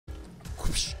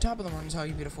Top of the morning to all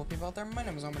you beautiful people out there. My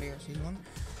name is Amadio1,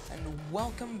 and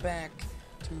welcome back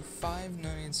to Five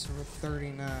Nights with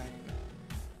 39.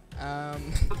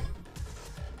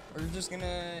 We're just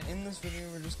gonna, in this video,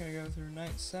 we're just gonna go through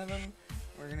night 7.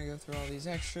 We're gonna go through all these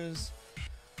extras.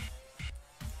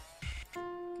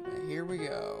 Here we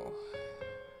go.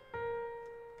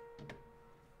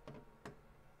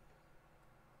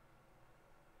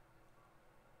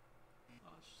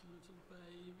 Hush, little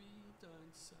baby,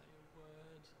 don't say a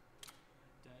word.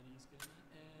 Daddy's gonna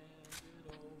end it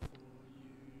all for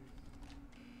you.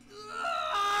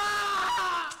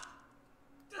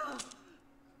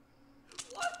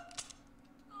 What?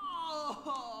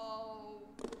 Oh,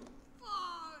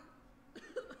 fuck!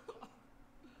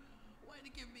 Way to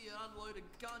give me an unloaded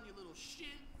gun, you little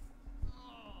shit.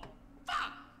 Oh,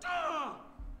 fuck!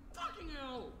 Fucking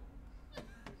hell!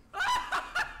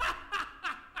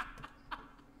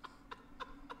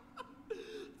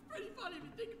 Pretty funny if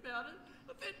you think about it.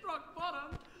 I've hit rock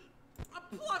bottom. A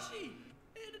plushie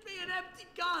handed me an empty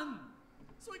gun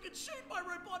so he could shoot my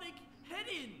robotic head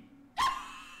in.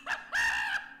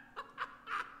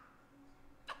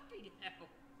 Fucking hell.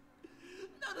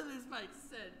 None of this makes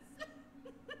sense.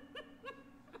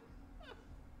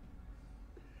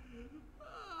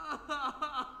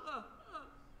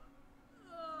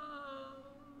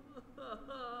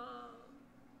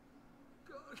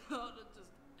 God, it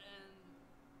just end.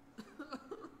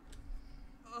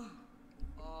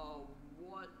 Oh,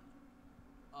 what?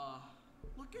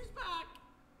 Look who's back!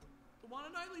 The one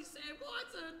and only Sam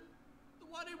Whiten! The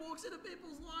one who walks into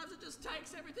people's lives and just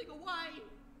takes everything away!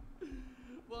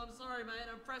 Well, I'm sorry, mate,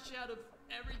 I'm fresh out of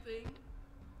everything.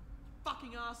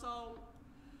 Fucking asshole.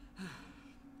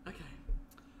 Okay.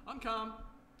 I'm calm.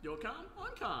 You're calm?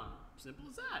 I'm calm. Simple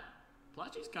as that.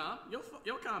 Plushie's calm.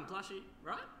 You're calm, Plushie,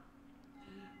 right?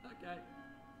 Okay.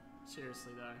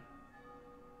 Seriously, though.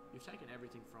 You've taken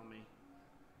everything from me.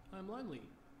 I'm lonely.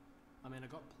 I mean, I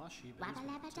got Plushie, but he's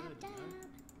my third, you know?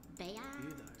 They are.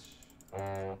 You,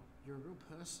 though. You're a real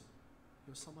person.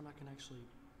 You're someone I can actually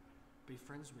be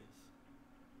friends with.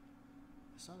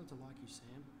 I started to like you,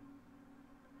 Sam.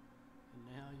 And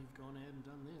now you've gone ahead and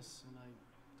done this, and I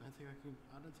don't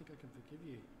think I can forgive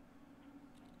you.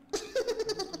 We just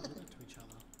don't do that to each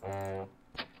other.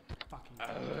 Fucking top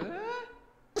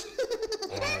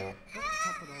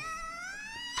it off.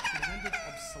 She rendered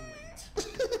obsolete.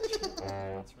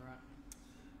 That's right.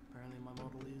 Apparently my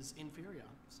model is inferior,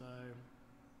 so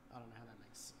I don't know how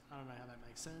that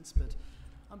makes sense, but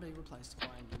I'm being replaced by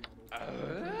a new model, a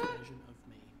version of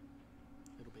me.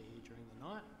 It'll be here during the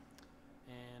night,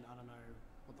 and I don't know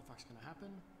what the fuck's gonna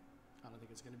happen. I don't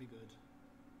think it's gonna be good.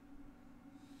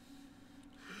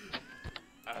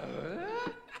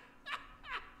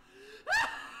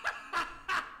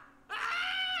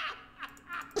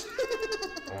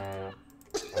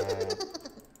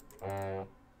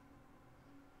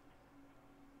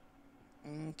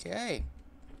 Okay.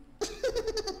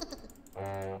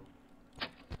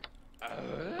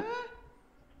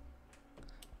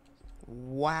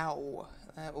 Wow,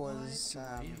 that was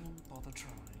Even bother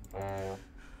trying.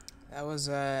 that was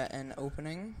an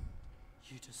opening.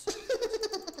 You deserve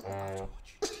it. After what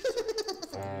you did.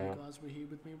 If only you guys were here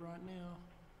with me right now.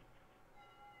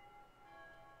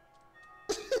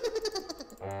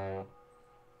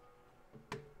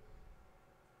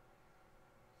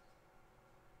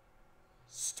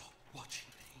 Stop watching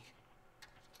me.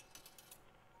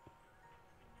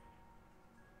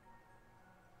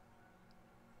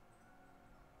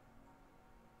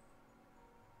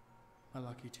 My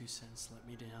lucky 2 cents let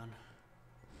me down.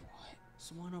 What?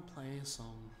 So why not play a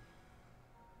song?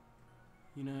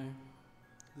 You know,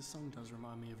 this song does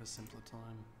remind me of a simpler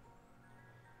time.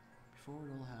 Before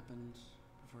it all happened,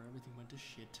 before everything went to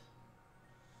shit.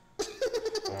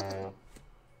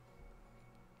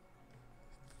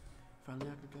 If only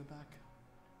I could go back.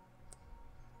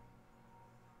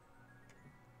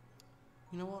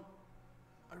 You know what?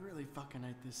 I really fucking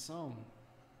hate this song.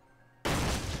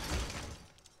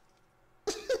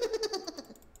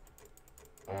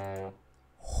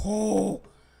 Oh.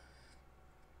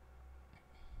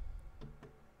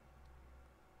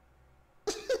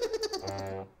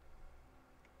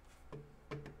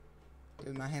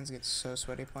 Dude, my hands get so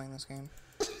sweaty playing this game.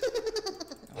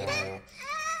 Oh.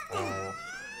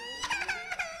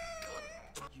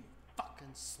 You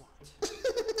fucking slut.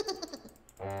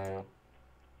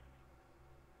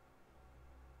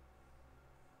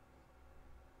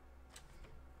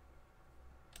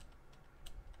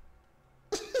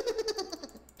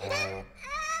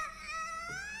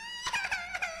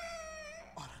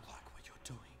 I don't like what you're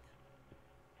doing.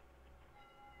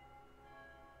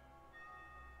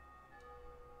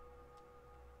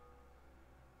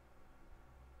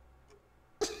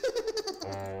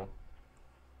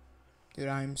 Dude,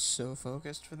 I'm so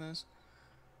focused for this.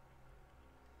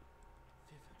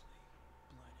 Vividly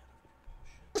blown out of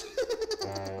proportion.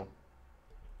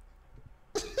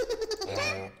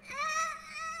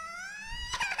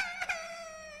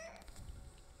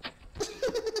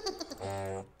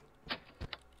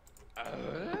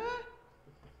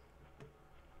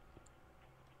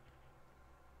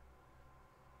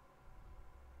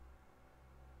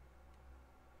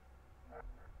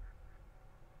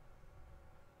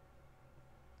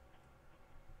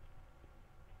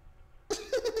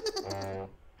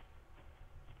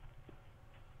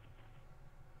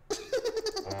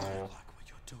 I don't like what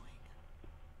you're doing.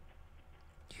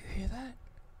 Do you hear that?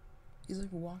 He's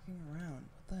like walking around.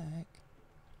 What the heck?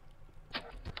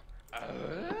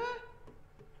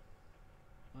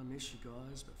 I miss you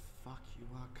guys, but fuck you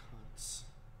are cunts.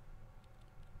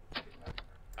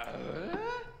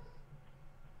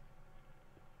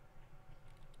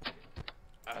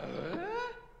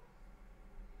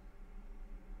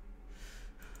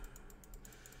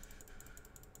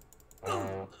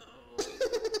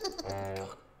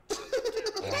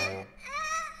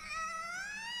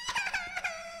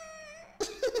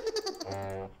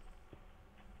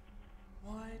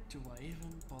 Why do I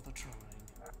even bother trying?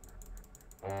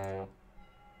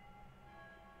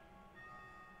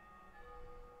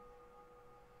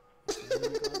 If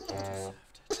only God, you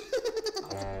deserved it.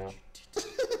 After what you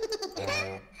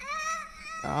did.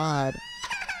 God.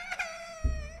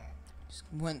 Just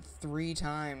went 3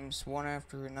 times, one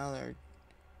after another.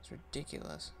 It's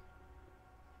ridiculous.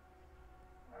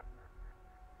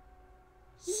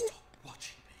 Stop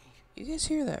watching me. You guys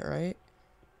hear that, right?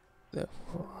 The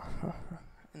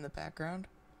in the background.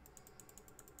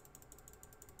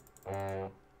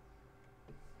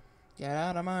 Get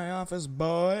out of my office,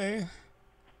 boy.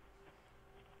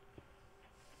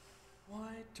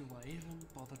 Why do I even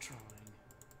bother trying?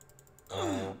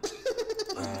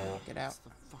 Get out. It's the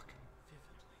fucking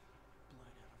vividly blown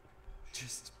out of proportion.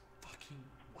 Just fucking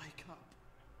wake up.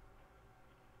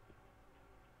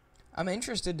 I'm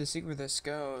interested to see where this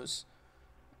goes.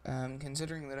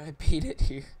 Considering that I beat it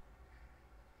here.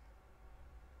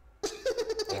 Get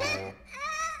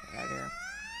out of here.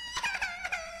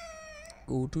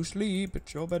 Go to sleep,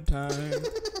 it's your bedtime.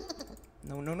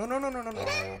 No, no, no, no, no, no, no,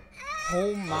 no.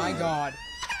 Oh my god.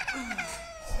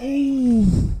 Oh.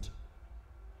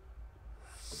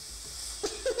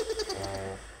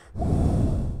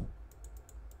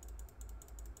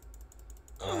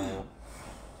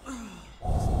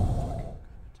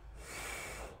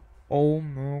 Oh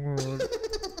my god.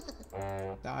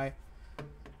 Die. I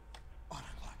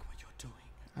don't like what you're doing.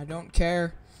 I don't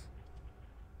care.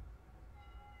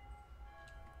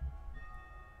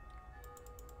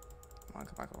 Come on,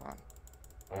 come on, come on.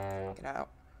 Get out.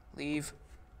 Leave.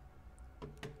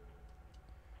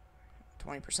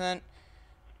 20%.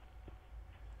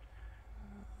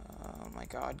 Oh my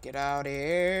god, get out of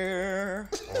here.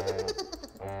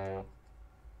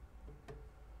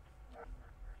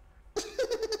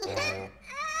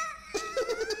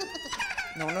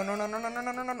 No, no, no, no, no, no, no,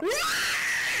 no, no, no.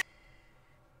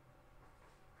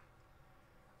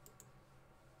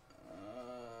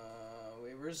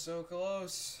 We were so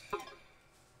close.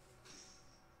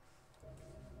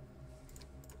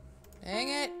 Dang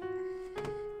it.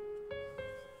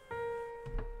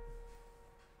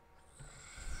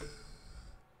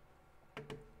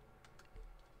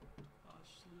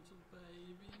 Hush, little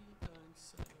baby, don't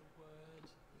say a word.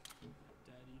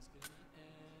 Daddy's gonna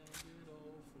end it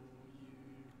all for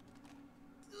you.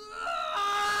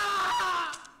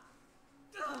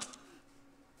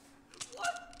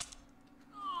 What?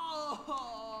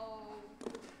 Oh,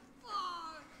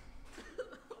 fuck!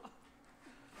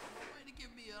 Way to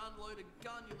give me an unloaded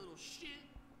gun, you little shit.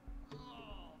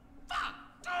 Oh, fuck!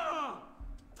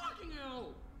 Fucking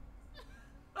hell!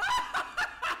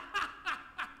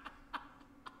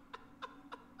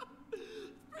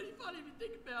 It's pretty funny if you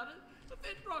think about it. I've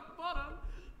hit rock bottom.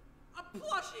 A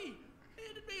plushie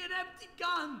handed me an empty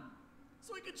gun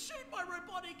so he could shoot my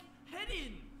robotic head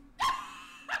in.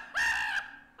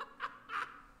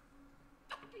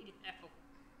 Fucking hell.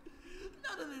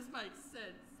 None of this makes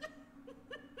sense.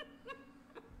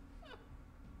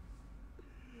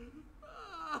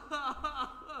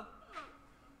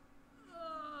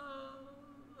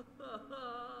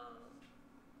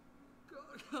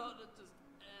 God, it just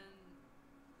end.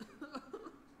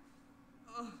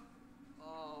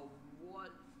 Oh,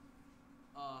 what?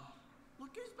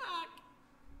 Look who's back!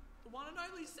 The one and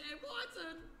only Sam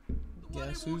Watson! The one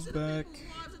Guess who walks who's into back?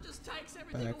 people's lives and just takes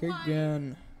everything Back away.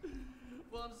 again.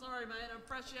 Well, I'm sorry, mate. I'm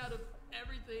fresh out of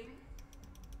everything.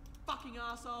 Fucking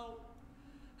asshole.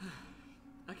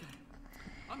 Okay.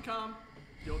 I'm calm.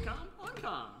 You're calm. I'm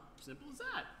calm. Simple as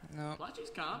that. No. Plushie's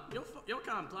calm. You're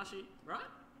calm, Plushie, right?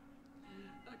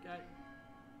 Okay.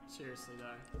 Seriously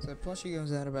though. So Plushie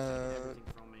goes out about Everything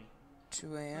from me. 2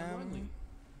 I'm a.m. lonely.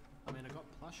 I mean, I got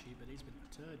Plushie, but he's been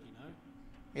perturbed, you know?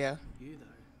 Yeah. You, though,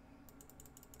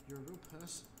 you're a real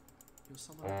person. You're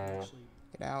someone I can actually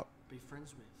Get out. be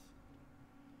friends with.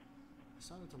 I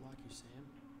started to like you, Sam.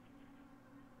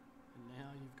 And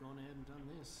now you've gone ahead and done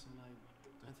this, and I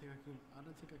don't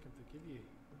think I can forgive you.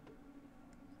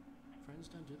 Friends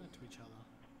don't do that to each other.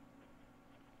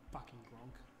 Fucking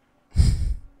Gronk.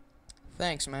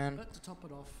 Thanks, man. But to top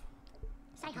it off,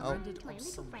 Say I've hello rendered to my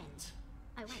little friend. obsolete.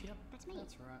 Oh wait, Yep, that's me.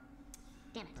 that's right.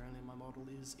 Damn it. Apparently my model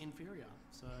is inferior,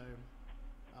 so I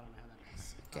don't know how that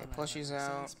makes Okay, I don't know how that Plushie's makes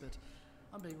out. sense, but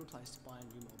I'm being replaced by a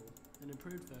new model, an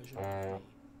improved version of me.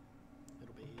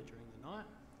 It'll be here during the night,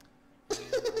 and I don't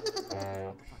know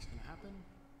what the fuck's gonna happen.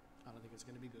 I don't think it's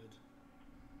gonna be good.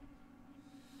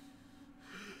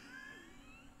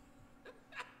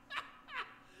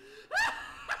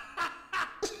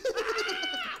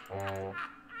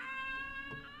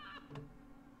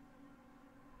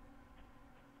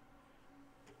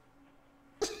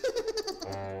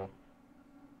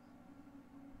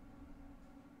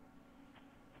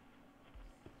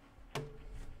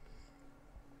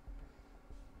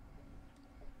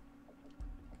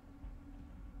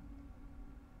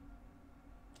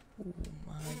 Oh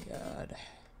my god.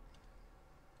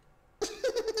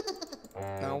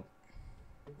 Nope.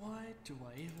 Why do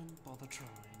I even bother trying?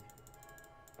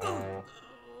 Oh,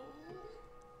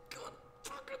 God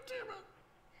fucking damn it.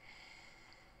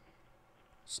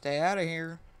 Stay out of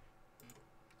here.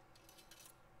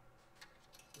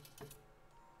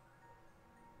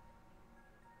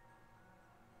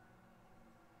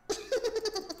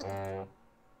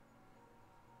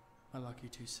 My lucky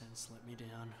 2 cents let me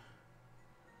down.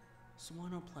 So why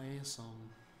not play a song?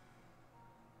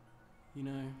 You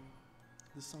know,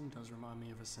 this song does remind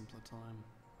me of a simpler time.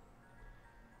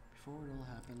 Before it all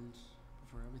happened,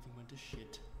 before everything went to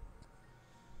shit.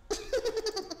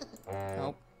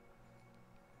 Nope.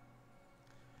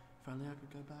 If only I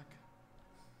could go back.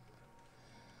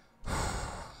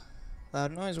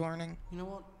 Loud noise warning. You know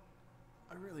what?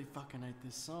 I really fucking hate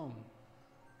this song.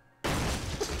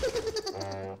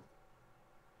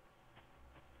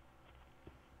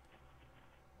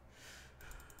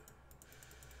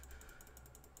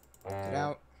 Get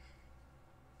out.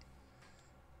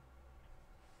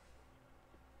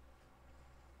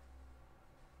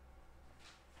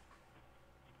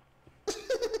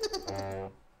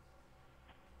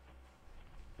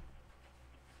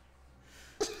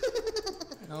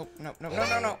 Nope, nope, nope, no,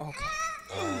 no, no. Okay.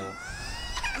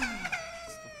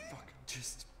 It's the fucking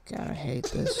just. God, I hate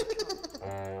this.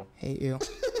 Hate you.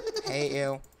 Hate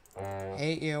you.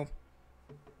 Hate you.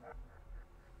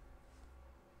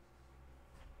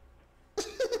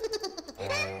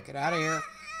 Get out of here.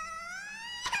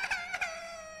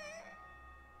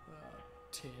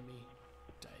 Tammy,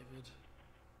 David,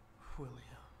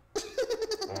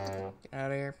 William. Get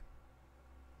out of here.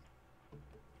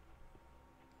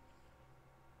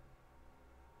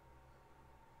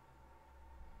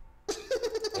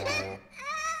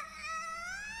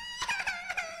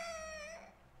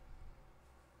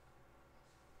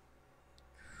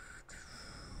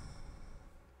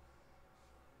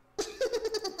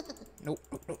 Nope,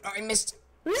 nope, nope. I missed.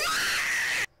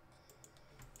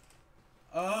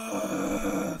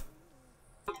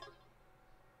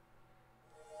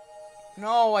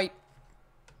 No, I.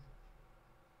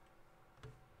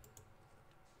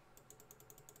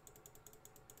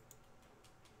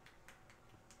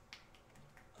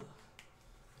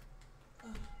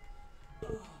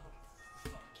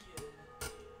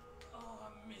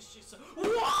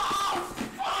 Whoa!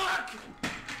 Fuck!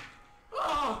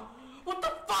 Oh, what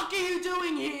the fuck are you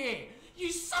doing here?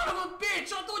 You son of a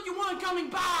bitch! I thought you weren't coming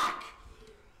back!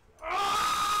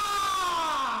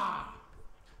 Ah!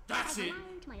 That's Say it.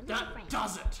 hello to my little That friend.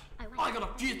 does it. Oh, wait. I got a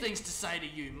few things to say to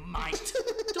you, mate.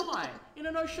 Die in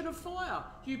an ocean of fire,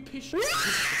 you pish. I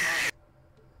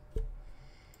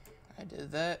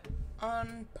did that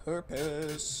on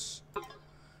purpose.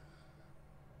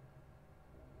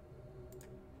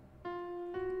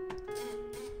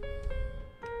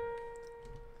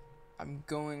 I'm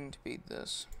going to beat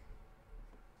this.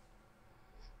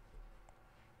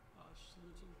 Hush,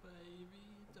 little baby,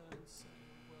 don't say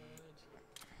a word.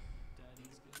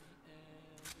 Daddy's gonna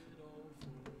end it all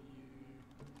for you.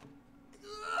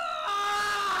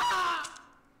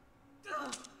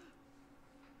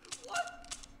 What?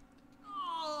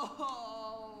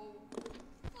 Oh,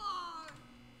 fuck!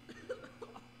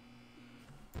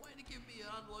 Way to give me an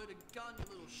unloaded gun, you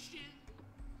little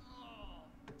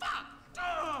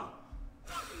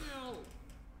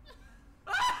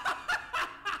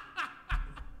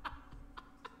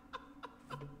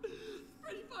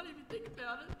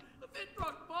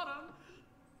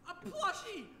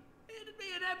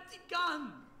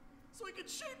can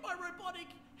shoot my robotic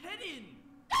head in.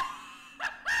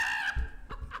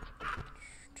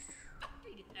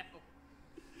 Fucking hell.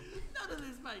 None of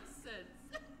this makes sense.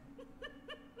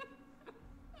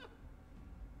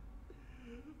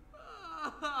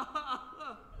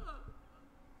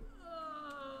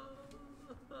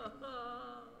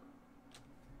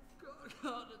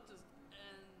 God, it just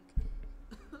end.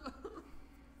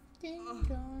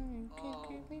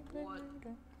 What?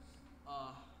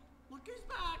 Look who's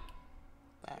back!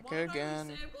 Back The one and only again.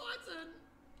 Sam Watson!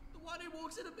 The one who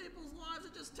walks into people's lives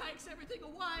and just takes everything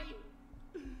away!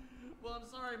 Well, I'm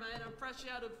sorry, mate. I'm fresh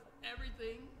out of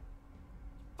everything.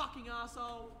 Fucking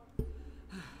asshole.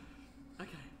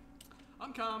 Okay.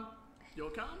 I'm calm. You're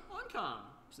calm. I'm calm.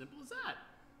 Simple as that.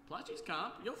 Plushie's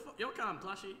calm. You're calm,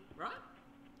 Plushie, right?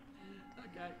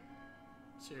 Okay.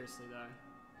 Seriously, though.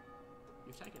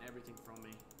 You've taken everything from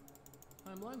me.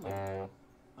 I'm lonely.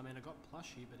 I mean, I got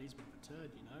Plushie, but he's a bit of a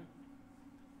turd, you know?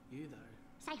 You, though.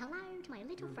 Say hello to my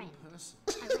little You're a friend. good person. I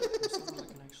will. You're someone I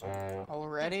can actually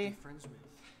Already? be friends with.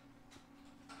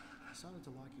 I started to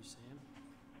like you, Sam.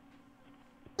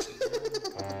 And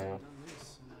now I've done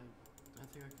this, and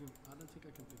I don't think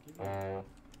I can forgive you.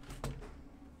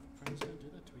 Friends don't do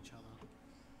that to each other.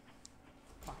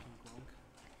 Fucking Gronk.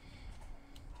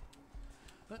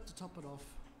 But to top it off,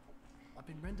 I've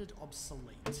been rendered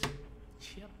obsolete.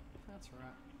 Yep, that's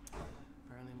right.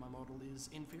 Apparently my model is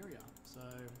inferior, so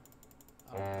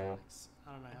I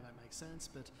don't know how that makes sense,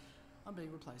 but I'm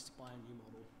being replaced by a new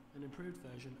model, an improved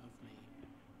version of me.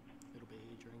 It'll be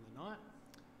during the night,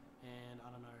 and I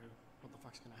don't know what the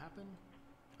fuck's gonna happen.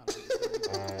 I don't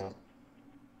know.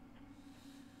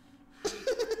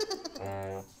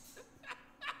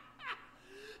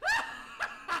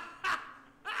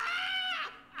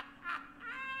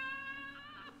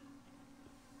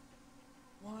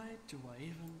 Why do I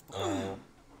even bother?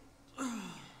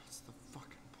 What's the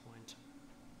fucking point?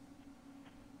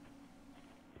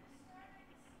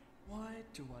 Why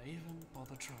do I even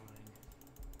bother trying?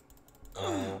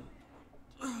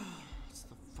 What's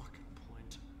the fucking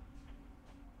point?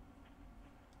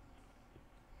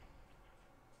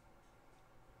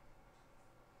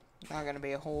 Not gonna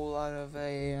be a whole lot of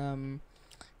a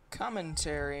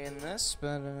commentary in this,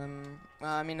 but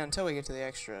well, I mean, until we get to the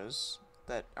extras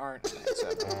that aren't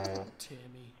acceptable.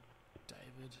 Tammy,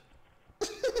 David.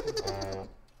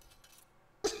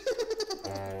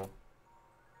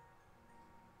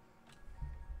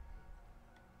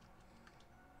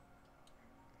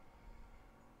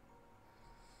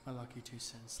 My lucky 2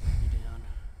 cents let me down.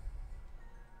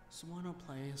 So why not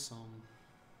play a song?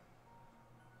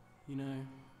 You know,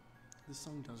 this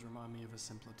song does remind me of a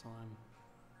simpler time.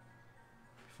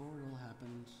 Before it all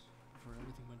happened, before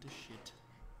everything went to shit.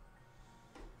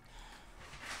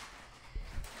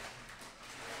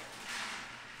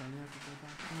 If only I could go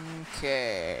back.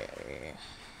 Okay.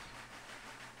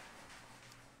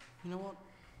 You know what?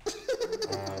 I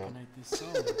fucking hate this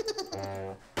song.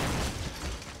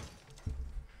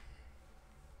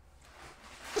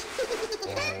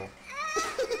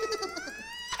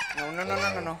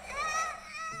 No.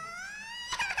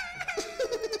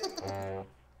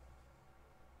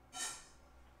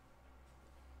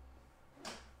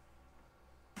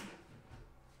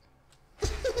 If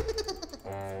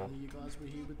only you guys were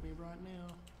here with me right now.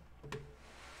 A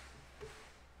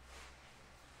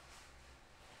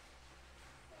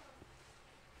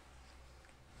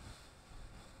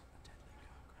deadly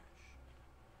car crash.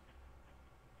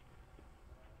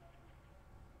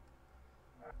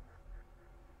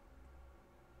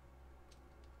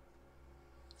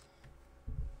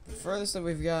 The furthest that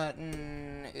we've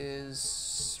gotten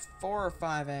is 4 or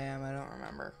 5 a.m. I don't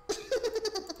remember.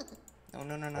 No. Oh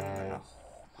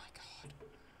my god.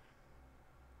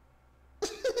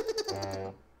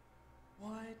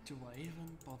 Why do I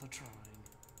even bother trying?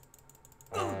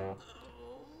 Oh,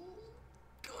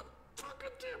 God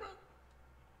fucking damn it.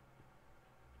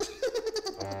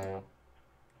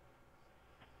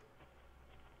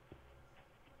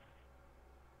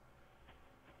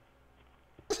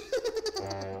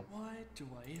 Why do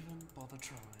I even bother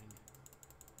trying?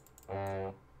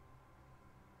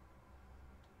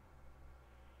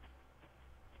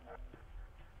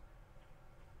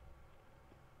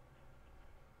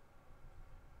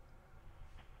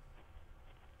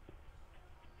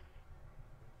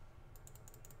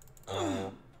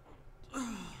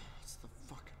 What's the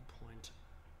fucking point?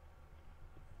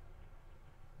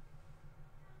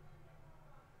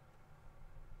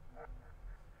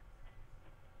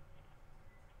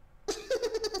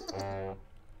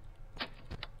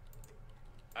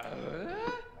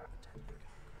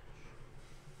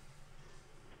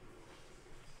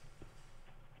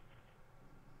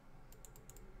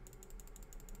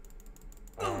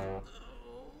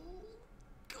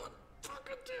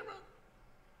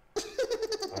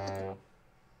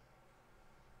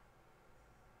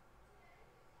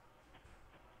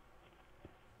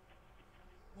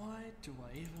 do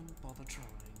I even bother trying?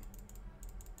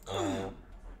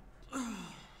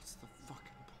 What's the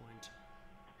fucking point?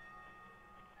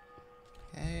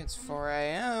 Okay, it's 4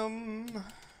 a.m.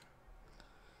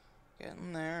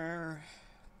 Getting there.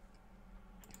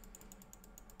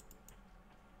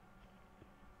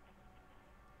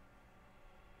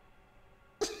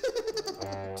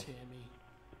 Tammy,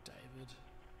 David.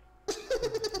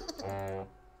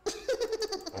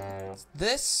 It's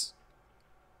this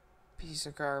piece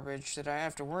of garbage that I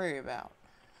have to worry about.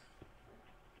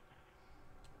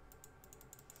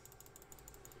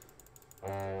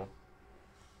 Get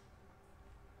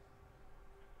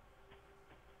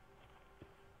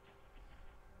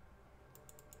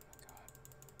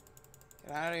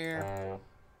out of here.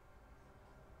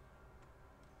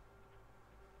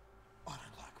 I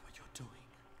don't like what you're doing.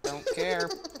 Don't care.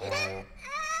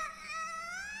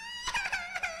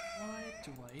 Why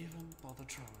do I even bother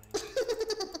trying?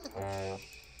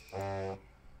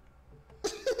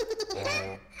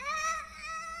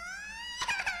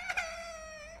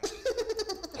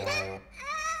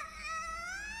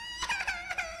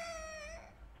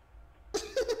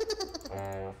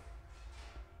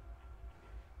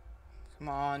 Come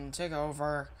on, take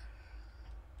over.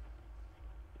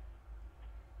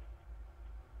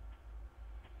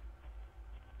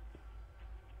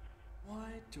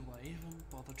 Why do I even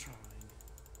bother trying?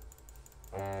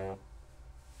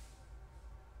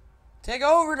 Take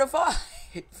over to 5.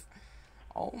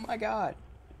 Oh my god.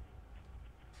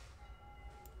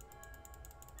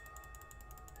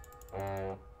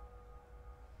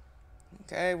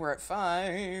 Okay, we're at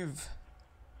 5.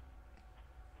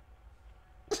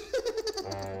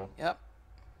 Yep.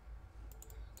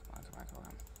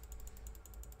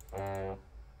 Come on.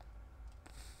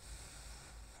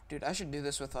 Dude, I should do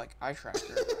this with, like, eye tracker.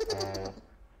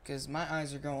 Because my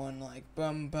eyes are going, like,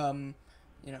 bum, bum,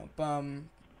 you know, bum.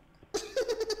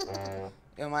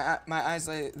 You know, my eyes,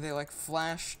 they like,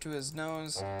 flash to his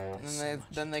nose, and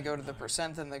then they go to the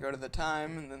percent, then they go to the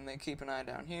time, and then they keep an eye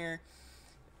down here.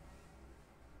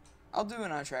 I'll do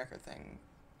an eye tracker thing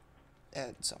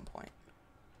at some point.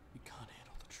 You can't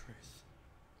handle the truth.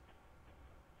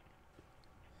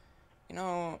 You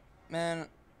know, man,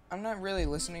 I'm not really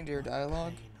listening to your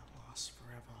dialogue. Pain lasts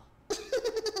forever.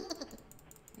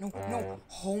 No, no.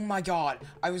 Oh my god.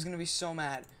 I was gonna be so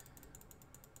mad.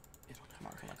 It'll Come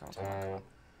on, never come on, end. come on, come on.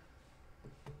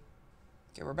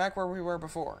 Okay, we're back where we were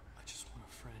before. I just want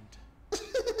a friend.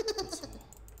 That's all.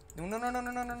 No, no, no, no,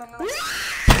 no, no, no, no, no.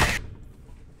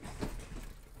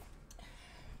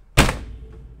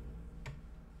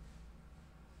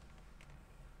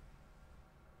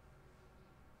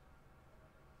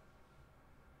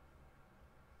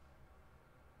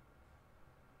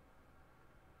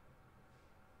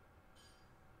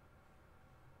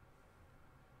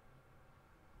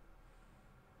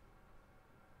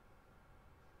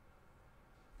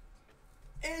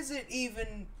 Is it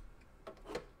even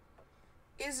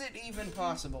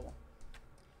possible?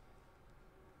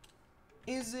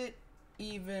 Is it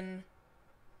even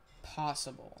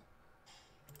possible?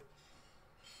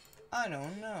 I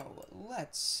don't know.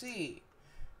 Let's see.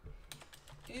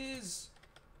 Is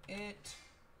it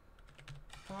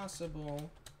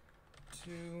possible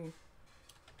to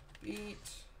beat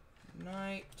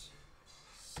Night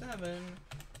 7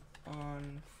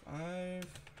 on 5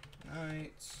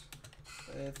 nights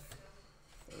with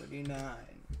 39?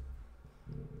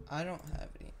 I don't have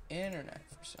any internet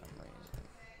for some reason.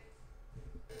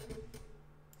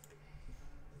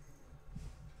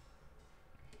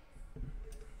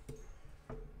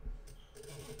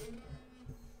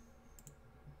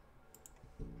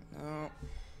 No.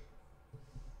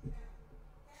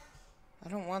 I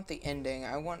don't want the ending.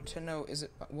 I want to know, is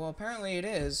it... Well, apparently it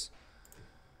is.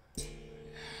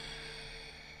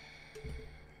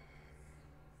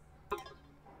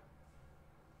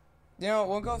 You know,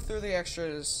 we'll go through the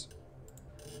extras.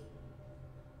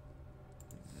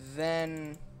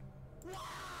 Then...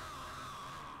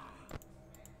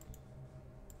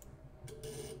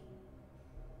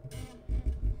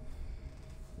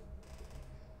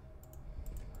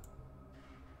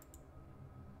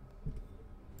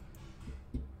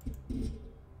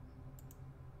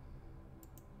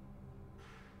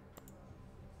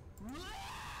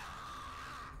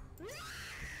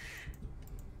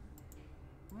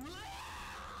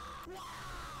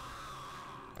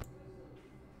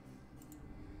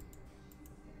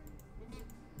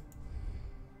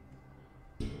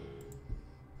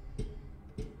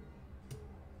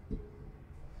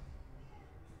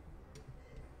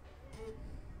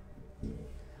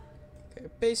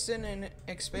 based in an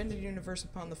expanded universe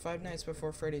upon the Five Nights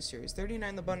Before Freddy's series.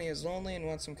 39 the bunny is lonely and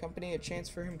wants some company. A chance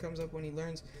for him comes up when he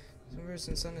learns some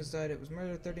person's son has died. It was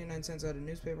murdered. 39 cents out of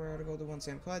newspaper article to one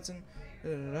Sam Cladson.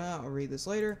 I'll read this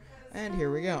later. And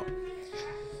here we go. Hush,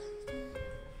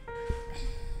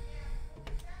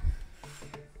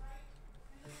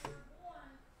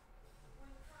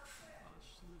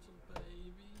 little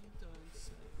baby, don't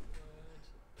say a word.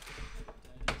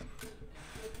 Daddy's gonna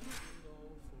end it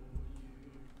all for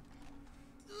you.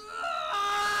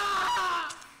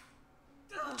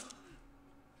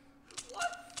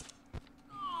 What?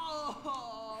 Oh,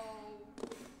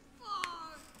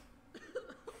 fuck!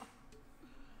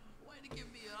 Way to give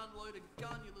me an unloaded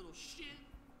gun, you little shit.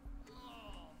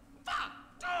 Oh, fuck!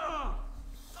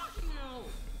 Fucking hell!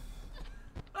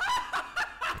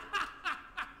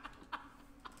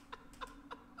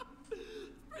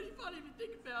 It's pretty funny if you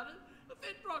think about it. If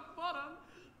hit rock bottom,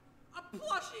 a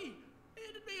plushie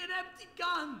handed me an empty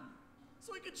gun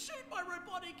so he could shoot my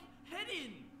robotic head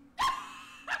in.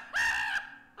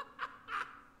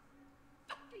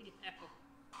 Fucking hell.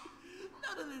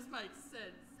 None of this makes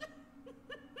sense.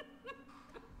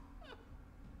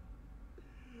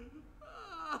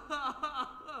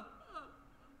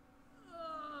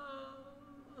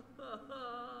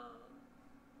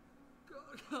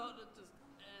 God, it just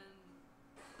ends.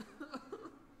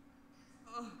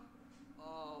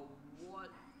 Oh, what?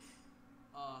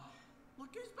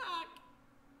 Look who's back!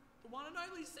 The one and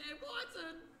only Sam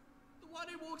Watson! The one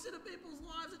who walks into people's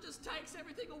lives and just takes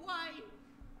everything away!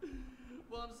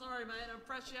 Well, I'm sorry, mate, I'm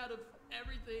fresh out of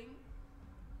everything.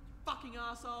 Fucking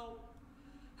asshole.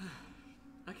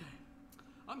 Okay.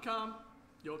 I'm calm.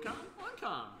 You're calm? I'm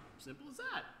calm. Simple as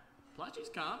that. Plushie's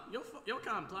calm. You're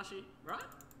calm, Plushie, right?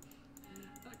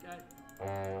 Okay.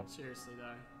 Seriously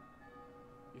though,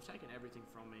 you've taken everything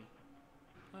from me.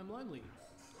 I'm lonely.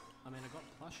 I mean, I got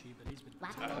Plushie, but he's been...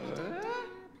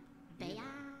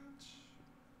 Biatch.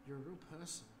 You're a real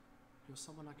person. You're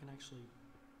someone I can actually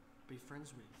be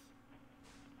friends with.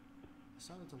 I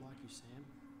started to like you, Sam.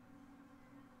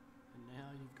 And now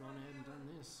you've gone ahead and done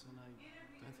this, and I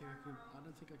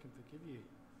don't think I can forgive you.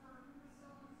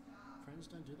 Friends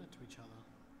don't do that to each other.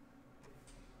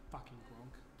 Fucking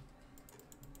Gronk.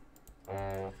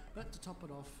 But to top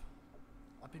it off,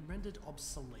 I've been rendered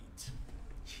obsolete.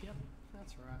 Yep,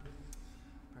 that's right.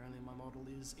 Apparently my model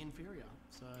is inferior,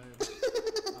 so I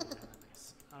don't know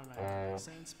how that makes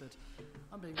sense, but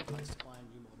I'm being replaced by a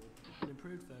new model, an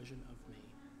improved version of me.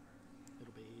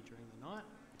 It'll be during the night,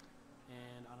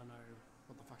 and I don't know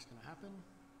what the fuck's gonna happen.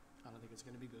 I don't think it's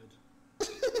gonna be good.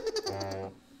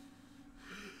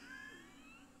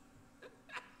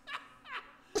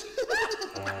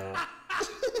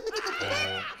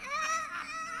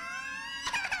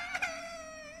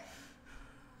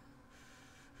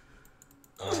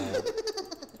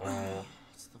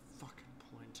 What's the fucking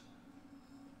point?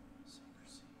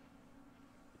 Secrecy.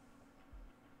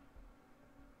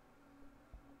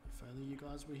 If only you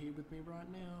guys were here with me right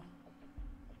now.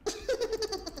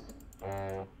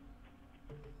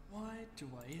 Why do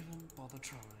I even bother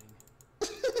trying?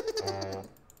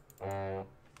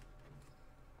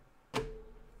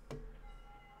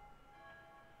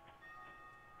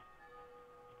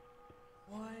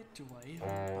 Why do I even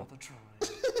bother trying?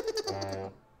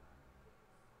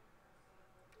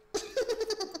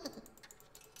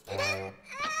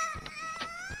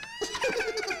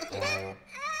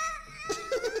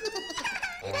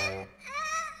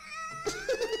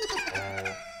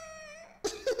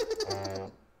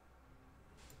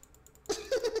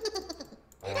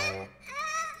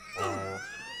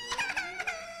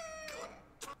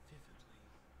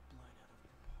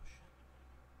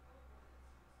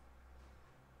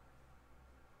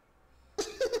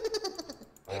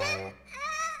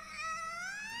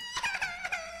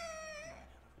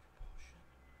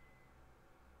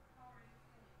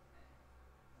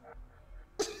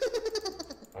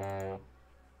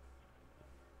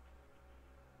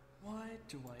 Why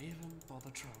do I even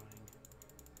bother trying?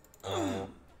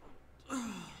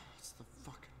 It's the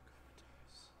fucking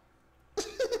comatose.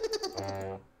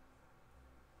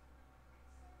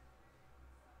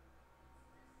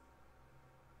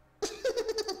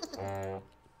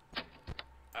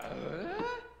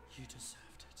 You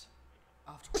deserved it.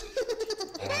 After what you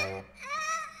did.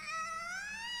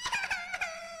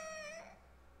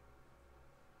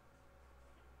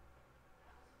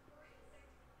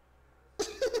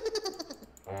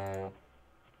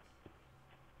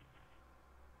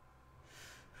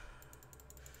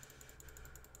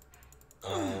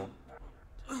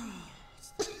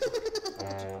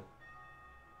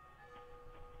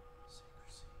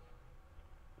 Secrecy.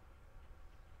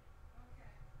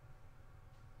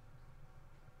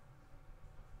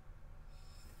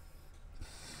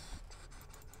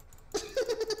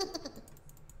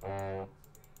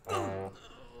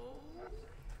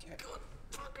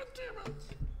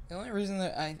 The only reason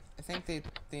that I think the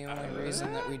only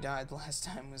reason that we died last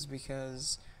time was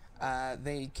because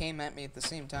they came at me at the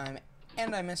same time,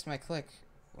 and I missed my click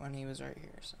when he was right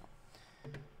here. So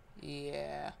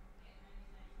yeah,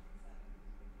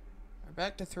 we're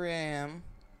back to 3 a.m.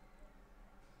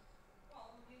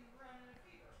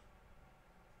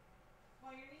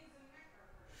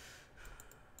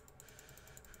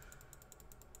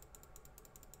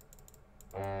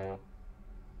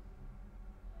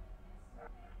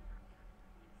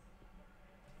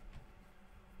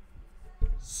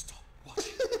 Stop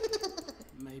watching.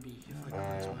 Maybe if I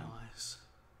close my eyes,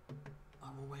 I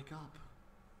will wake up.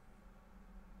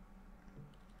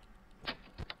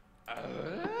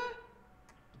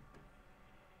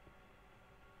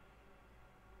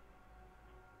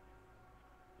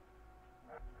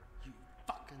 You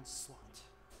fucking slut.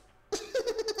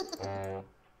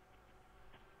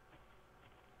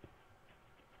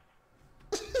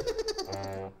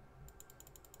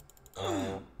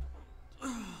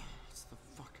 It's the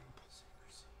fucking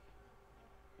secrecy.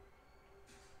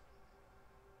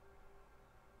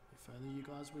 If only you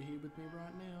guys were here with me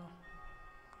right now.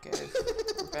 Okay,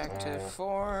 we're back to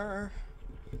 4.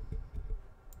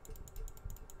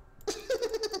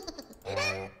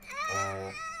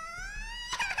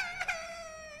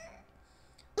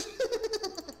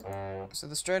 So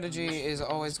the strategy is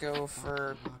always go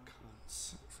for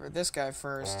this guy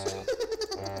first,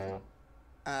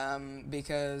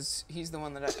 because he's the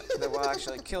one that will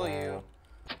actually kill you,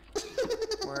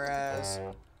 whereas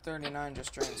 39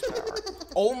 just drains power.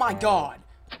 Oh my god!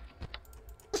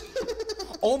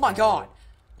 Oh my god!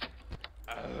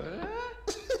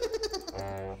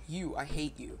 You, I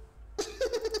hate you.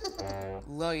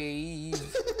 Leave.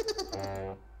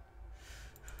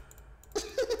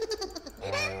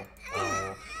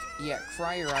 Yeah,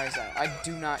 cry your eyes out. I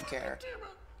do not care.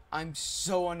 I'm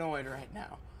so annoyed right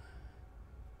now.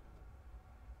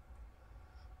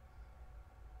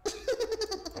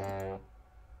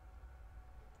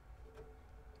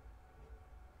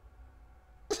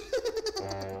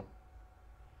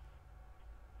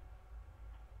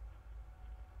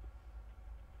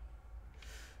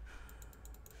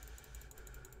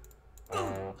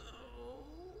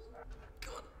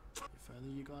 If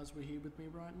only you guys were here with me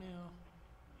right now.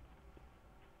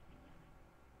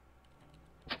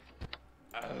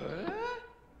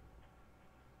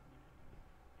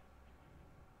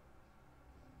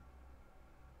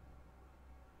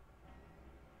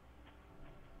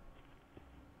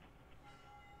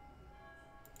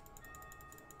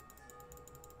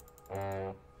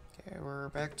 Okay, we're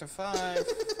back to 5.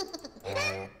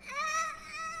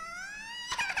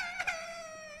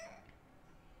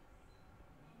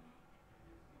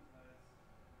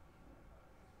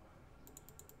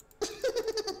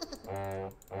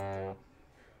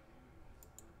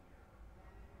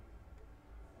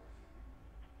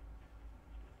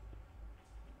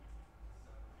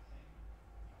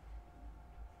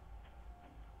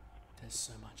 There's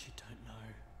so much you don't know.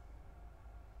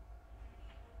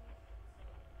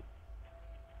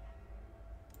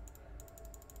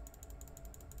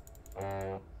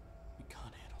 You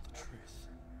can't handle the truth.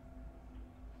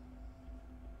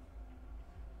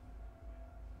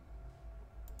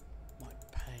 My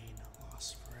pain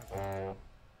lasts forever.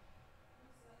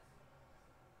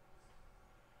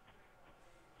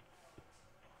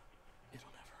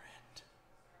 It'll never end.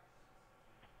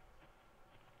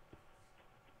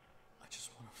 I just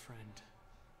want a friend.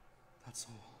 That's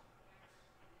all.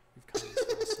 We've come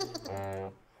this far, Sam.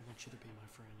 I want you to be my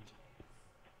friend.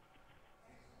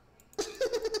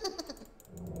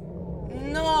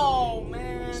 No,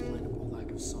 man. Unexplainable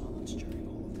lack of silence during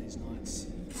all of these nights.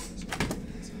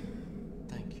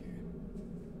 Thank you,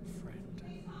 friend.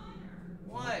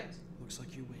 What? Looks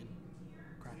like you win.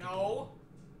 Crack it. No.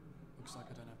 Looks like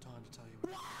I don't have time to tell you.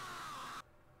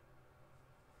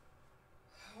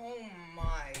 Oh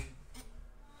my.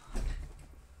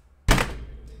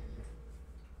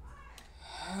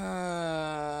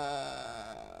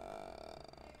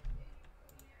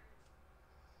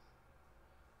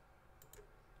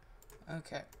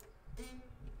 Okay.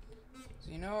 So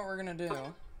you know what we're gonna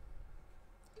do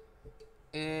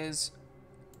is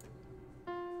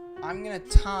I'm gonna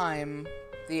time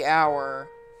the hour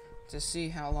to see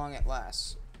how long it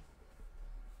lasts.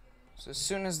 So as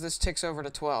soon as this ticks over to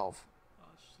 12.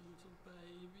 Hush, little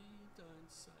baby, don't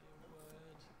say a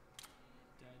word.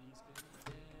 Daddy's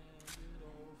gonna end it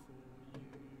all for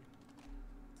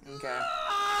you. Okay.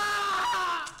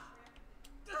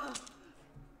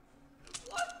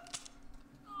 What?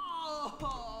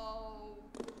 Oh,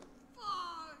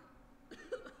 fuck!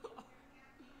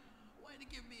 Way to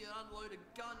give me an unload a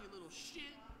gun, you little shit.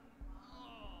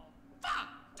 Oh, fuck!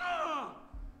 Oh,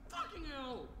 fucking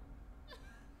hell!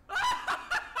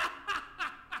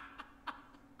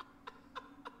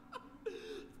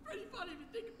 It's pretty funny if you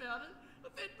think about it.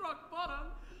 I've hit rock bottom.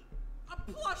 A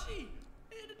plushie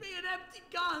handed me an empty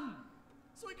gun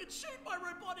so he could shoot my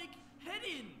robotic head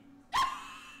in.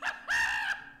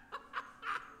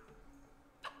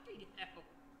 Fucking hell.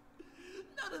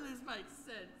 None of this makes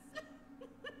sense.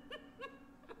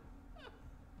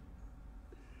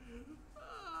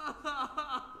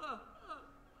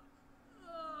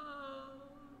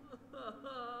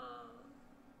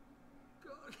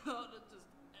 God, can't it just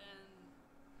end?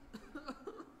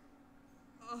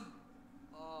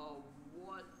 Oh,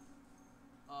 what?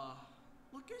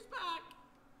 Look who's back!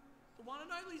 The one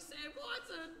and only Sam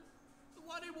Watson! The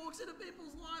one who walks into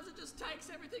people's lives and just takes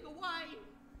everything away!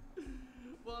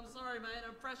 Well, I'm sorry, mate.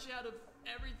 I'm fresh out of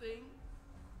everything.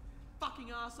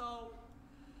 Fucking asshole.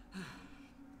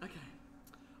 Okay.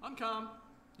 I'm calm.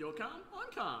 You're calm.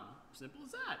 I'm calm. Simple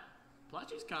as that.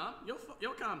 Plushie's calm.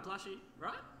 You're calm, Plushie,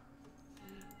 right?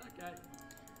 Okay.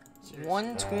 Seriously.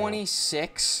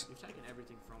 126. You've taken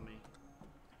everything from me.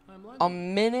 I'm lonely. A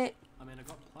minute, I mean, I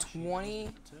got Plushie. 20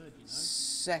 Turd, you know?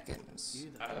 seconds.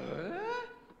 You though.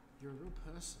 You're a real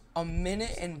person. A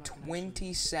minute Someone and I can actually 20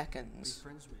 Be seconds.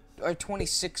 friends with. Or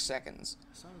 26 seconds.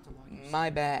 I started to like you. My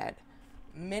bad.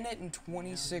 Minute and Now you've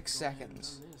 26 gone and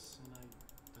seconds. done this, and I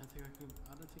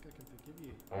don't think I can forgive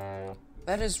you.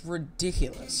 That is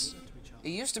ridiculous. Do that to each other.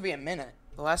 It used to be a minute.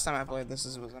 The last time I played this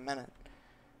was a minute.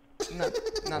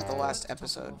 Not the last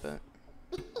episode, but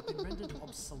I've been rendered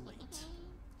obsolete.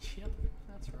 Yep,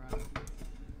 that's right.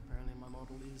 Apparently my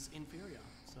model is inferior,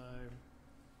 so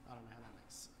I don't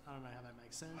know how that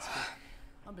makes sense, but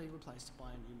I'm being replaced by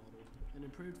a new model, an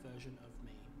improved version of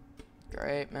me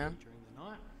great, man. during the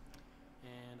night,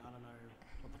 and I don't know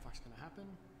what the fuck's gonna happen.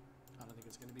 I don't think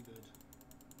it's gonna be good.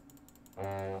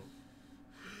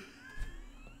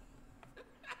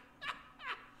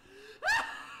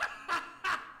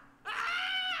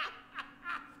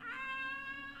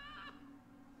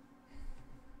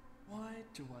 Why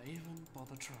do I even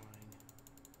bother trying?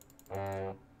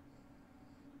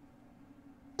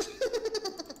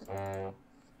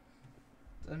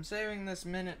 I'm saving this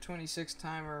minute 26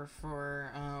 timer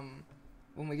for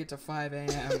when we get to 5 a.m.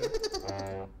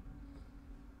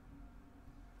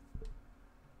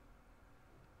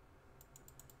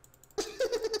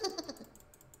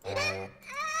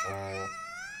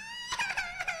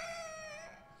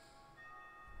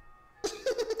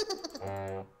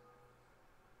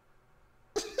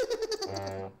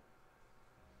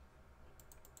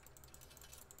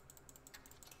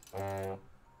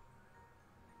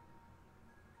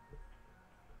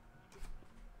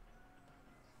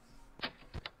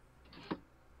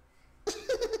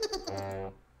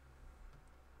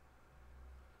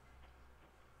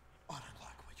 I don't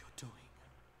like what you're doing.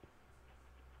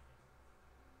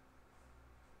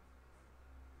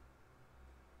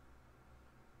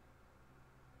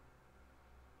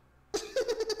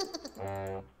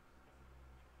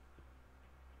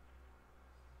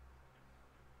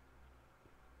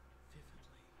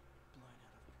 Vividly blown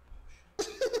out of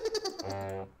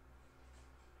proportion.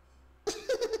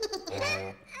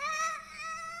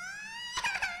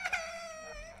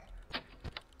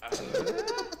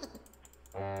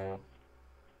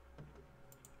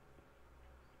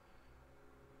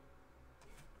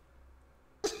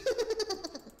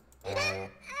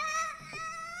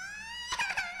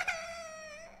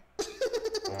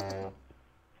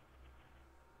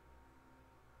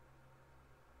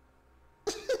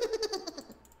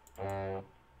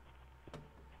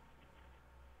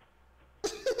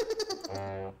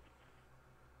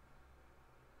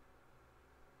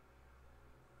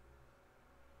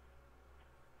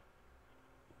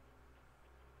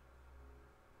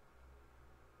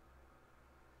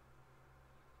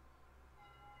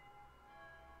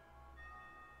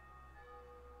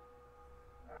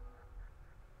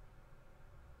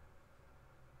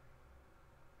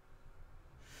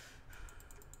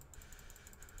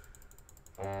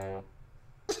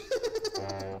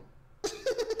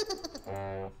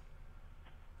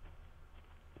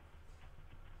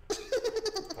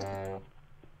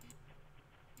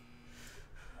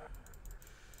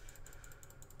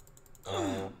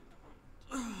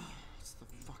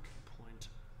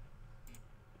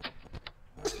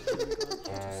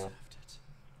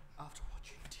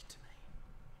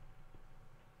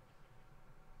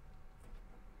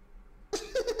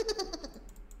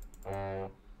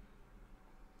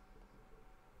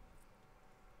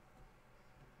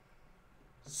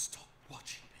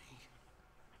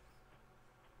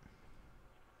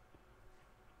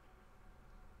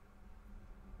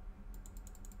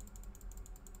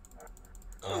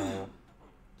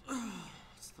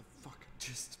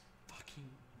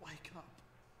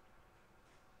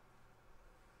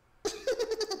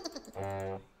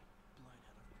 blown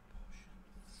out of proportion.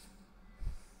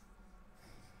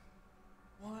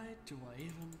 Why do I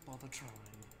even bother trying?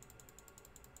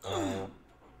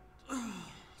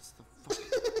 It's the fucking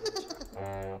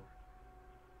point.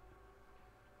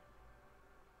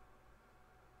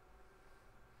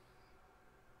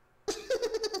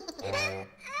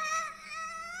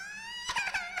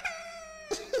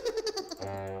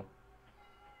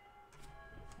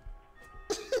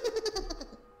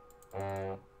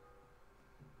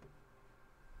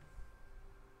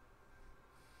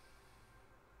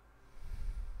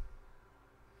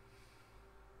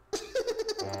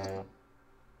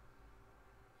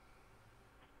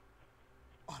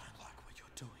 I don't like what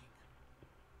you're doing.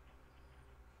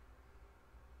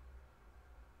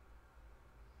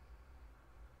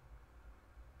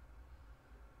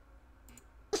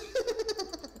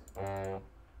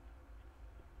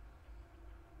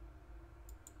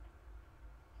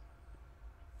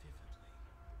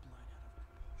 Vividly blown out of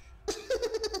proportion.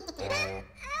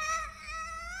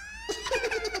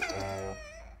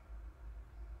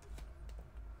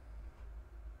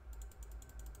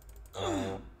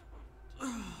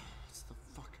 What's the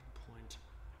fucking point?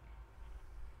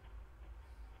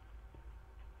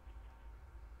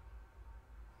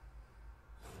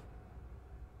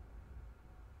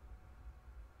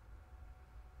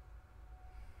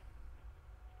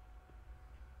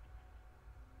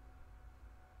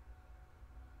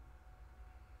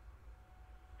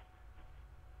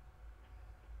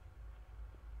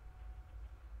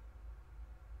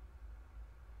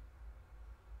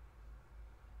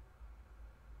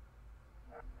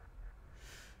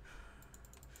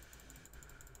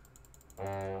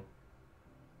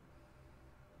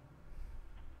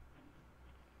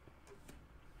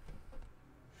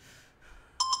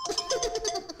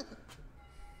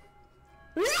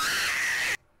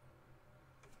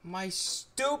 My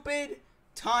stupid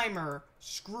timer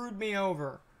screwed me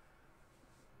over.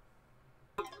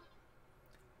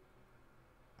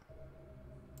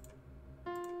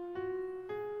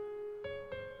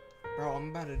 Bro,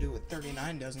 I'm about to do what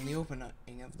 39 does in the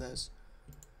opening of this.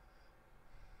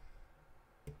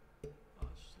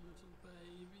 Hush, little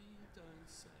baby, don't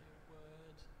say a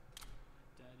word.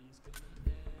 Daddy's gonna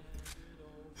hand it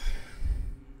all for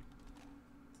you.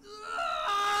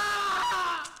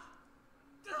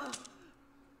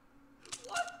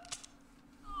 What?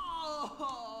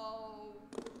 Oh,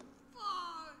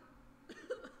 fuck!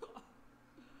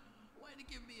 Way to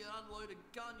give me an unloaded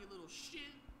gun, you little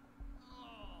shit.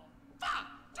 Oh, fuck!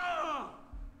 Oh,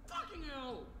 fucking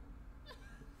hell!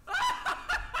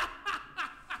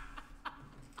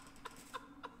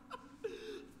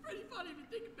 Pretty funny if you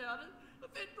think about it.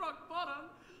 I've hit rock bottom.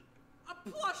 A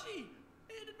plushie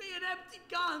handed me an empty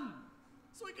gun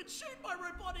so he could shoot my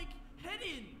robotic head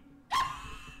in.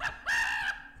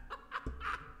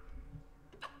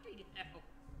 Fucking hell.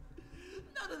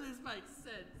 None of this makes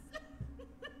sense.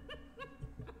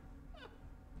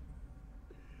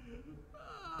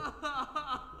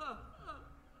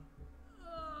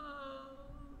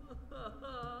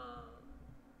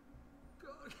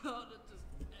 God, it just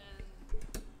ends.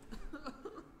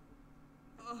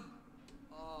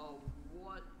 Oh,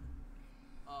 what?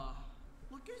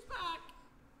 Look who's back!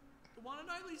 The one and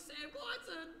only Sam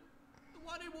Glyton! The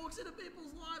one who walks into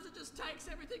people's lives and just takes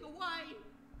everything away!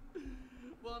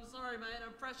 Well, I'm sorry, mate,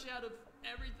 I'm fresh out of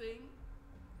everything.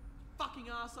 Fucking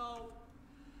asshole.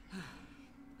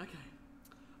 Okay.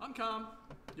 I'm calm.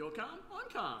 You're calm. I'm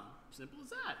calm. Simple as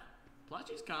that.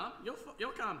 Plushie's calm.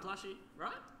 You're calm, Plushie,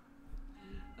 right?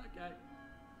 Okay.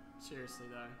 Seriously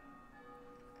though,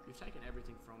 you've taken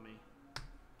everything from me.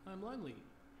 I'm lonely.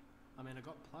 I mean, I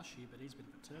got Plushie, but he's a bit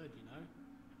of a turd, you know?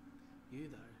 You,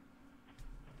 though,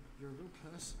 you're a real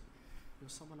person. You're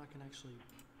someone I can actually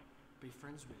be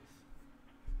friends with.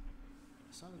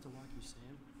 I started to like you,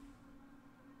 Sam.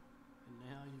 And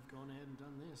now you've gone ahead and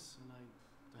done this, and I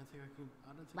don't think I can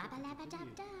forgive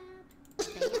you.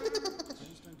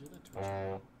 Friends don't do that to each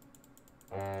other.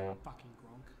 Fucking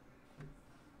Gronk.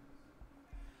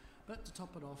 But to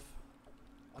top it off,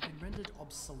 I've been rendered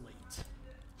obsolete.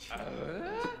 Right.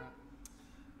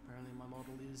 Apparently my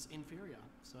model is inferior,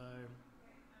 so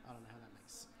I don't know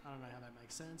how that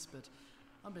makes sense, but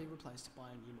I'm being replaced by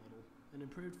a new model, an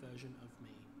improved version of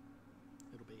me.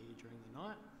 It'll be during the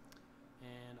night,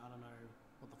 and I don't know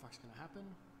what the fuck's gonna happen.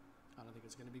 I don't think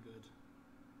it's gonna be good.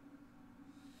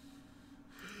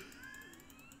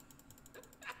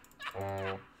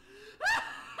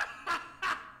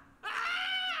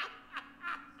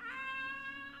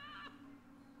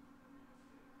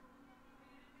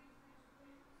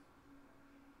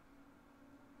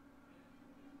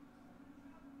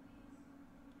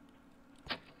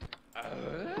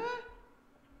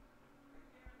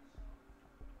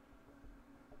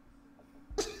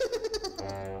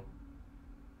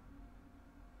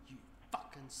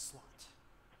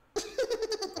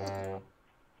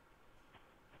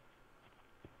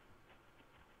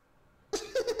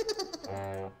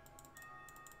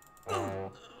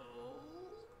 Oh,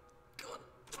 God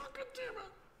fucking damn it.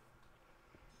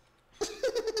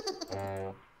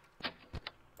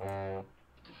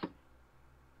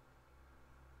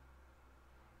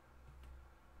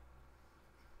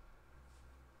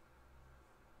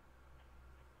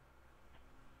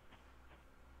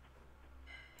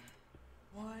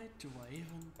 Why do I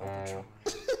even bother trying?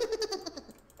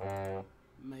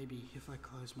 Maybe if I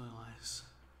close my eyes,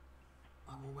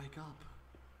 I will wake up.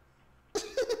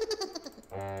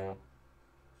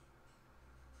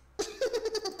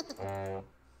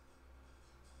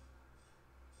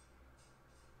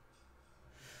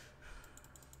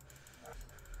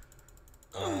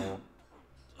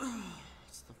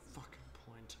 What's the fucking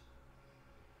point?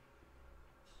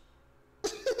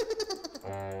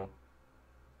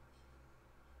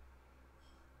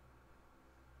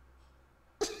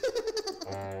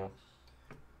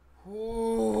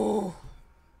 Ooh.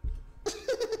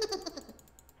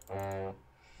 Mm.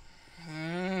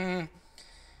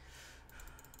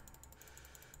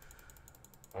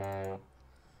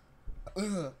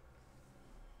 Ugh.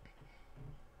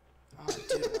 Oh,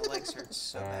 dude, my legs hurt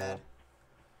so bad.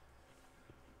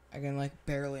 I can like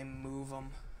barely move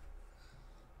them.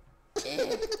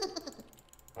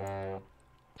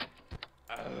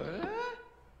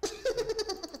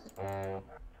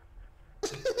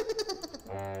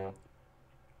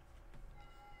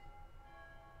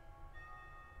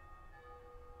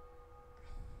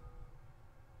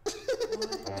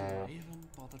 Why do I even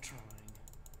bother trying?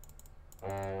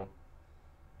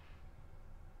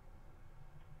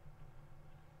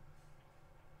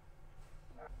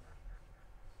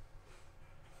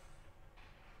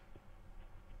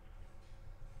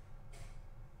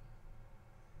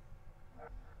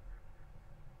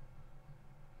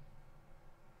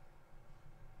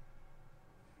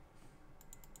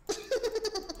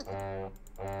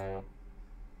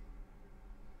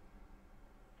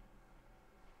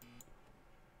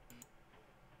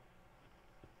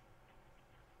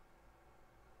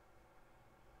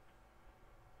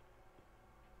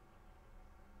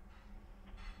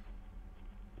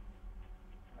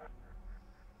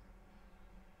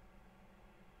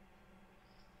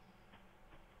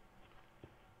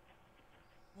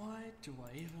 Why do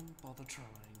I even bother trying?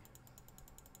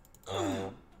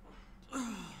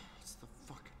 What's the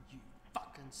fucking, you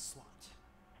fucking slut?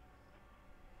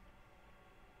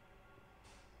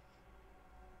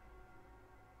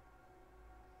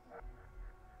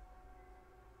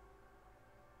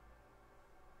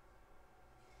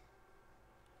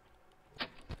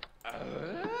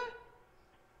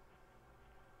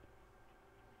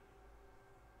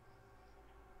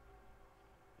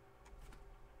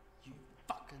 You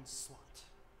fucking slut.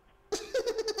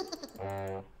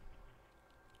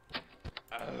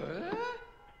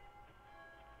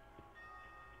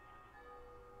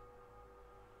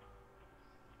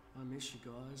 I miss you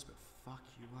guys, but fuck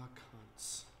you are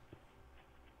cunts.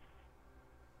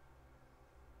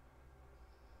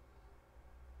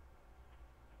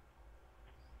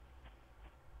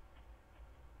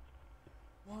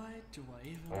 Why do I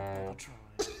even bother trying?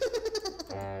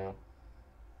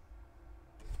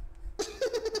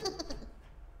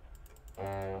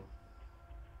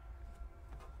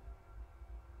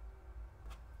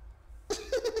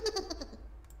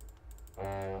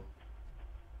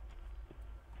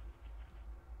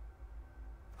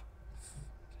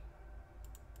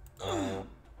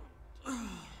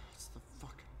 What's the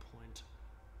fucking point?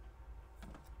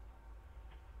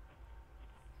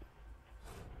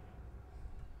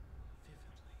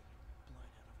 Vividly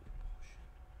blown out of proportion.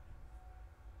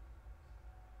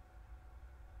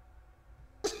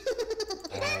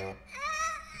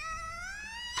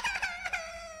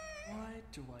 Why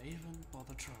do I even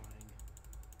bother trying?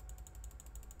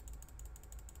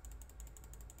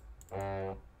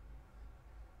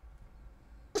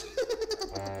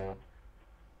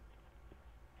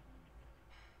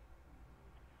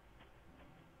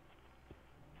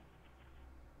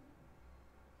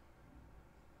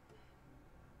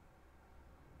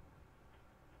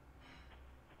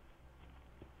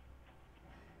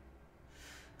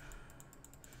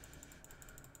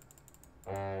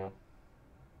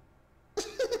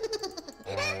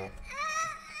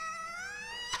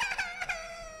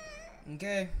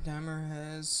 Okay, timer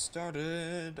has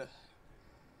started.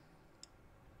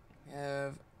 We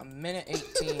have a minute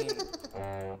 18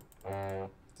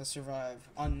 to survive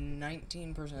on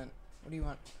 19%. What do you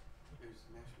want? There's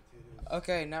mashed potatoes.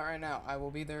 Okay, not right now. I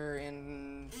will be there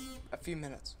in a few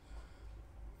minutes.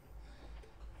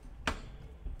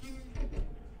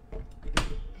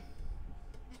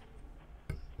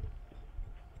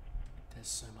 There's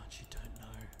so much you don't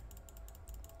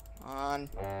know. On.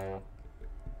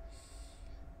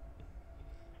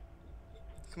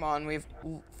 Come on, we have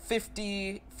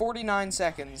 49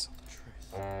 seconds.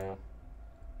 Truth.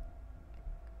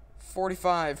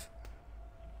 45.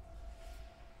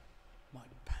 My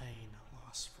pain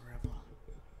lasts forever.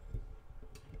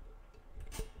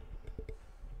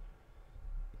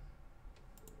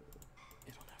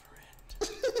 It'll never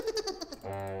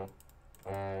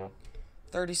end.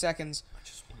 30 seconds. I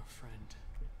just want a friend.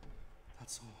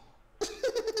 That's all.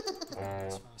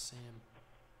 As far as Sam,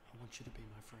 I want you to be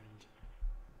my friend.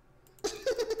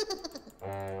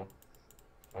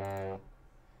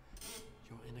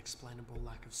 Your inexplainable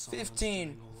lack of silence 15,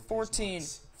 during all of these 14,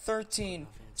 nights. 13,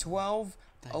 Enough answer. 12,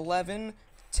 Thank you. 11,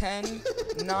 10,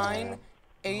 9,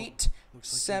 8,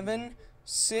 Looks like 7, you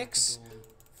 6, dawn.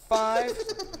 5. If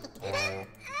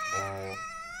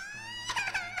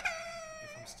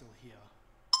I'm still here.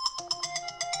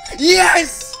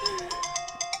 Yes!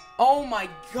 Oh my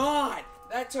god!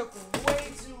 That took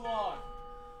way too long.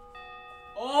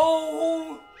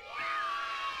 Oh!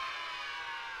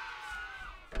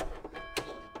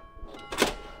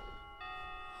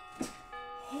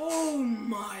 Oh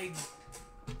my.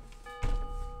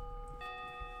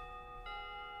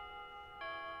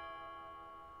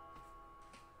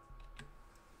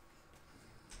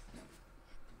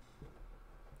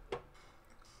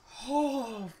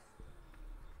 Oh.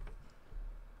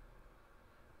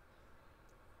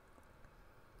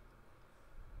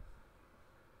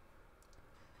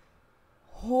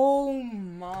 Oh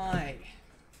my.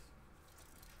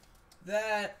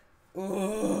 That.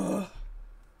 Ugh.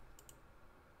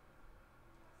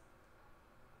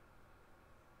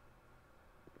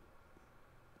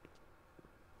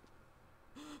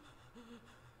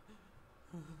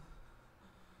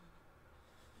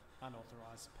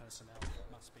 Unauthorized personnel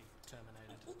must be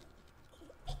terminated.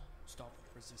 Stop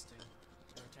resisting.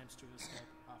 Your attempts to escape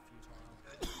are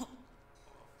futile.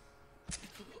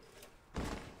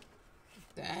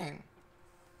 Dang.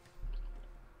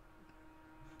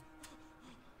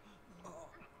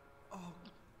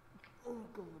 Oh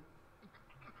god.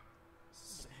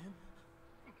 Sam?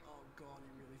 Oh god,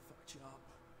 he really fucked you up.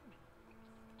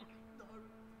 No.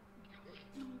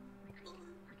 No.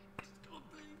 Stop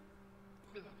me.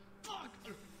 Fuck!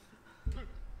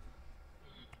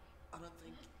 I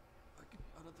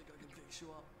don't think I can fix you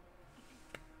up.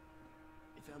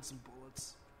 He found some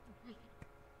bullets.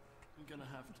 I'm gonna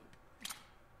have to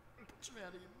put you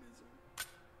out of your misery.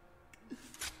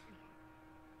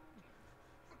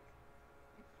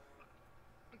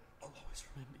 I'll always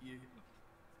remember you,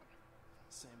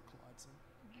 Sam Clydson.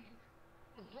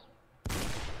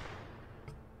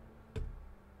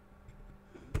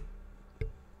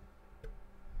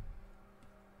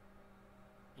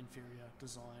 Inferior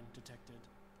design detected.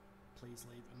 Please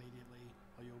leave immediately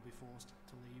or you'll be forced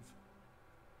to leave.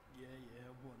 Yeah,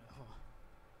 whatever.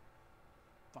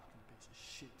 Fucking piece of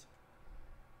shit.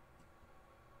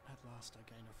 At last I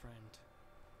gain a friend.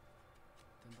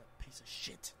 Then that piece of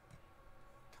shit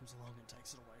comes along and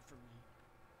takes it away from me.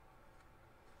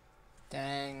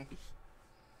 Dang.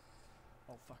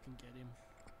 I'll fucking get him.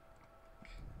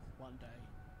 One day,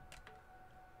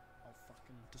 I'll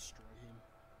fucking destroy him.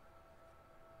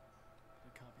 But I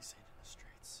can't be seen in the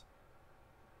streets.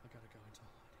 I gotta go into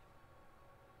hiding.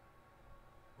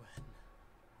 When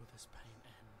will this pain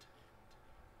end?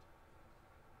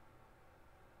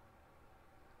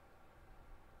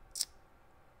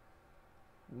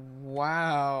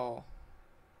 Wow.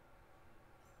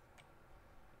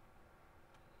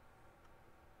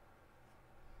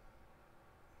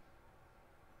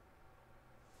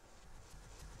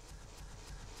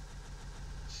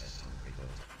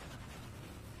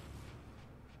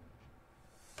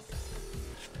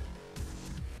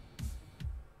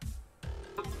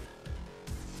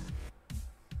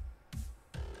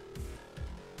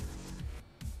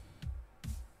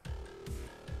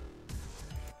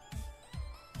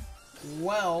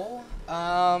 Well,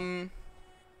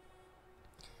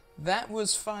 that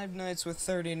was Five Nights with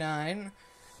 39.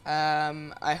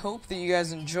 I hope that you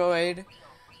guys enjoyed.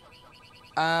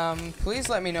 Please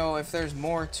let me know if there's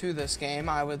more to this game.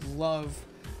 I would love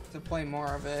to play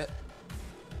more of it.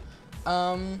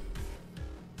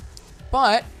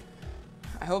 But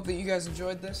I hope that you guys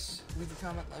enjoyed this. Leave a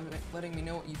comment letting me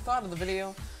know what you thought of the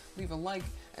video. Leave a like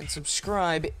and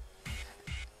subscribe.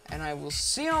 And I will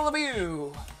see all of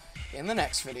you in the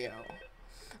next video.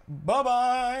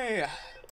 Bye-bye!